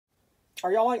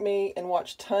Are y'all like me and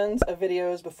watch tons of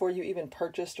videos before you even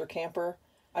purchased your camper?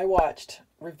 I watched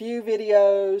review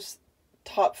videos,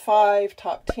 top 5,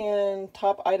 top 10,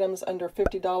 top items under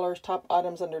 $50, top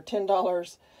items under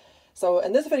 $10. So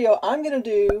in this video, I'm going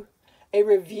to do a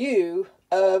review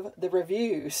of the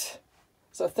reviews.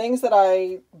 So things that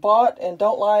I bought and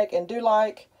don't like and do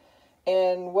like,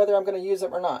 and whether I'm going to use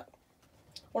them or not.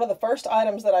 One of the first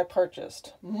items that I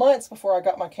purchased months before I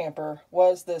got my camper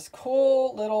was this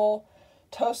cool little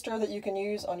toaster that you can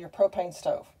use on your propane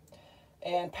stove.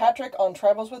 And Patrick on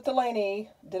Travels with Delaney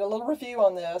did a little review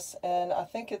on this, and I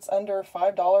think it's under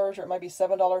 $5 or it might be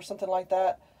 $7, something like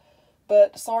that.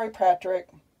 But sorry, Patrick,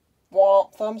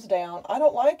 womp, thumbs down. I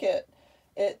don't like it.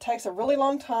 It takes a really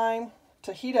long time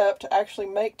to heat up to actually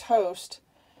make toast,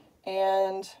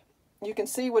 and you can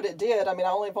see what it did. I mean,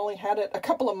 I've only had it a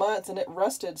couple of months and it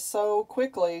rusted so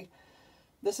quickly.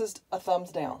 This is a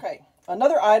thumbs down. Okay,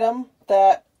 another item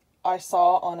that I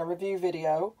saw on a review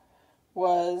video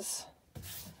was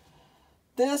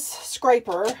this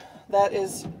scraper that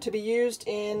is to be used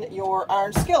in your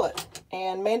iron skillet.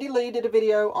 And Mandy Lee did a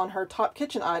video on her top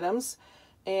kitchen items,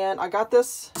 and I got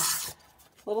this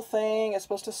little thing. It's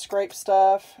supposed to scrape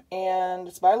stuff, and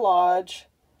it's by Lodge.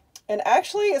 And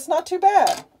actually, it's not too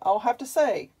bad, I'll have to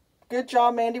say. Good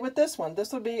job, Mandy, with this one.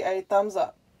 This would be a thumbs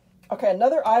up. Okay,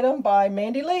 another item by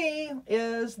Mandy Lee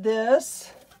is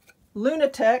this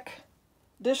Lunatech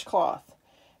dishcloth.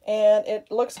 And it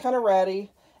looks kind of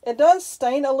ratty. It does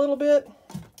stain a little bit,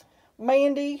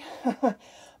 Mandy,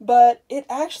 but it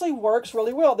actually works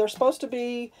really well. They're supposed to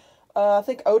be, I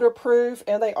think, odor-proof,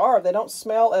 and they are. They don't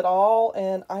smell at all,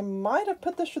 and I might have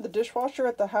put this through the dishwasher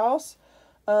at the house.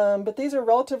 But these are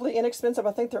relatively inexpensive.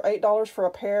 I think they're $8 for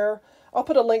a pair. I'll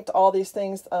put a link to all these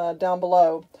things down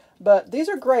below. But these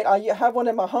are great. I have one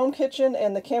in my home kitchen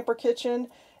and the camper kitchen,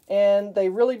 and they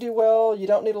really do well. You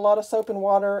don't need a lot of soap and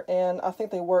water, and I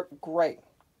think they work great.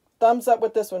 Thumbs up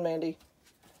with this one, Mandy.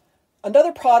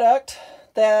 Another product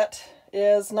that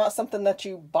is not something that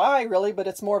you buy, really, but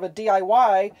it's more of a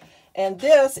DIY, and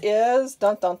this is,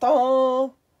 dun dun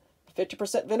dun,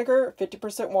 50% vinegar,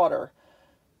 50% water.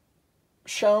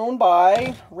 Shown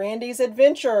by Randy's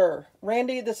Adventure.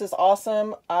 Randy, this is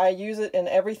awesome. I use it in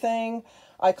everything.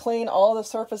 I clean all the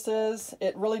surfaces.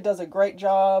 It really does a great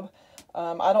job.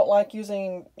 I don't like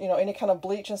using, any kind of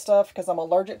bleach and stuff because I'm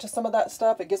allergic to some of that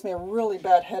stuff. It gives me a really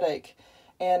bad headache.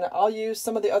 And I'll use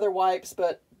some of the other wipes,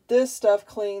 but this stuff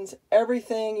cleans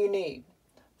everything you need.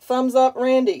 Thumbs up,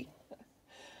 Randy.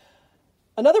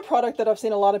 Another product that I've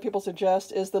seen a lot of people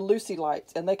suggest is the Lucy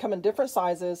lights, and they come in different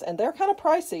sizes, and they're kind of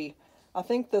pricey. I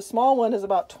think the small one is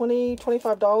about $20,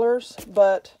 $25,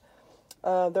 but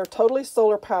they're totally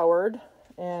solar powered,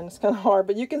 and it's kind of hard,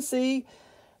 but you can see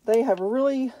they have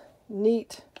really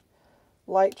neat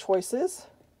light choices.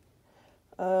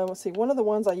 Let's see, one of the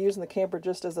ones I use in the camper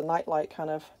just as a night light kind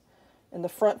of in the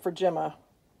front for Gemma.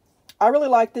 I really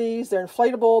like these. They're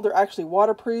inflatable. They're actually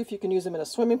waterproof. You can use them in a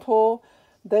swimming pool.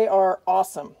 They are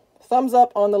awesome. Thumbs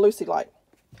up on the Lucy light.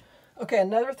 Okay,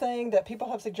 another thing that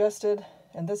people have suggested,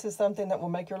 and this is something that will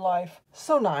make your life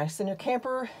so nice in your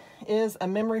camper, is a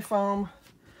memory foam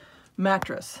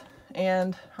mattress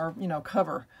and her,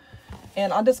 cover.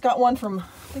 And I just got one from,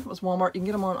 I think it was Walmart. You can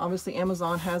get them on, obviously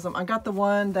Amazon has them. I got the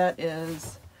one that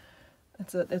is,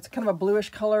 it's kind of a bluish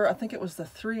color. I think it was the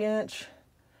 3-inch.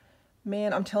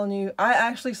 Man, I'm telling you, I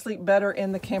actually sleep better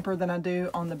in the camper than I do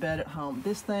on the bed at home.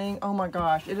 This thing, oh my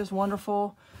gosh, it is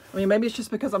wonderful. I mean, maybe it's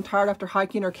just because I'm tired after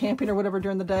hiking or camping or whatever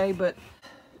during the day, but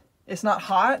it's not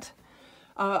hot.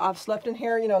 I've slept in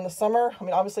here, in the summer. I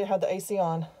mean, obviously I had the AC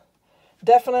on.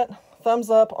 Definite thumbs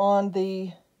up on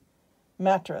the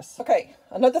mattress. Okay,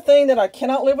 another thing that I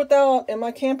cannot live without in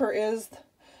my camper is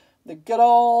the good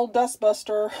old dust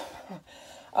buster.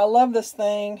 I love this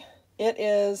thing.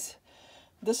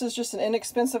 This is just an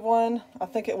inexpensive one. I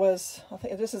think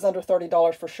this is under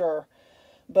 $30 for sure.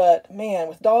 But man,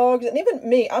 with dogs, and even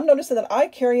me, I'm noticing that I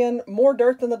carry in more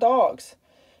dirt than the dogs.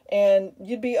 And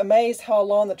you'd be amazed how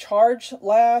long the charge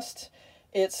lasts.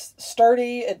 It's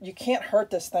sturdy. You can't hurt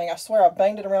this thing. I swear, I've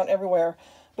banged it around everywhere.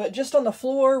 But just on the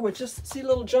floor, with just see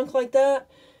little junk like that,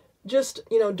 just,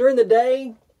 during the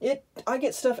day, I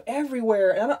get stuff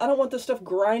everywhere. And I don't want this stuff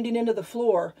grinding into the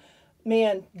floor.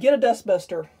 Man, get a dust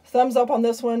buster. Thumbs up on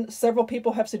this one. Several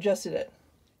people have suggested it.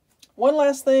 One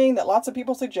last thing that lots of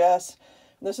people suggest,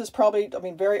 this is probably,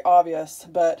 very obvious,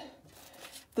 but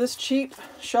this cheap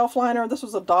shelf liner, this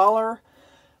was $1.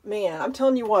 Man, I'm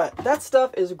telling you what, that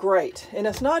stuff is great. And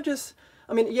it's not just,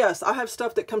 yes, I have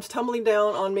stuff that comes tumbling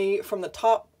down on me from the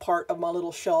top part of my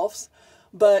little shelves,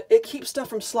 but it keeps stuff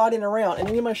from sliding around. And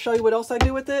I'm going to show you what else I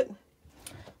do with it.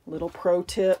 Little pro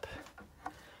tip.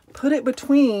 put it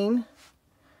between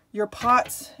your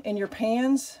pots and your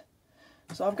pans.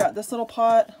 So I've got this little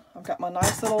pot, I've got my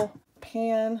nice little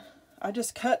pan. I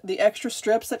just cut the extra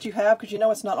strips that you have because you know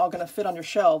it's not all going to fit on your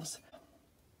shelves.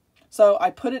 So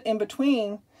I put it in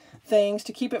between things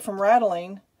to keep it from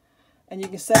rattling, and you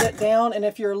can set it down, and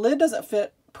if your lid doesn't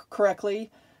fit correctly,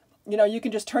 you know, you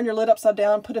can just turn your lid upside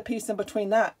down, put a piece in between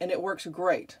that, and it works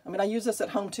great. I mean, I use this at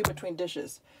home too between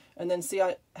dishes. And then see,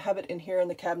 I have it in here in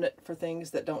the cabinet for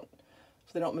things that so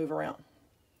they don't move around.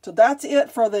 So that's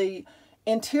it for the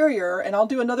interior, and I'll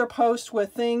do another post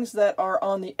with things that are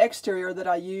on the exterior that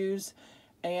I use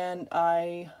and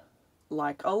I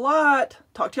like a lot.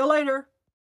 Talk to you later.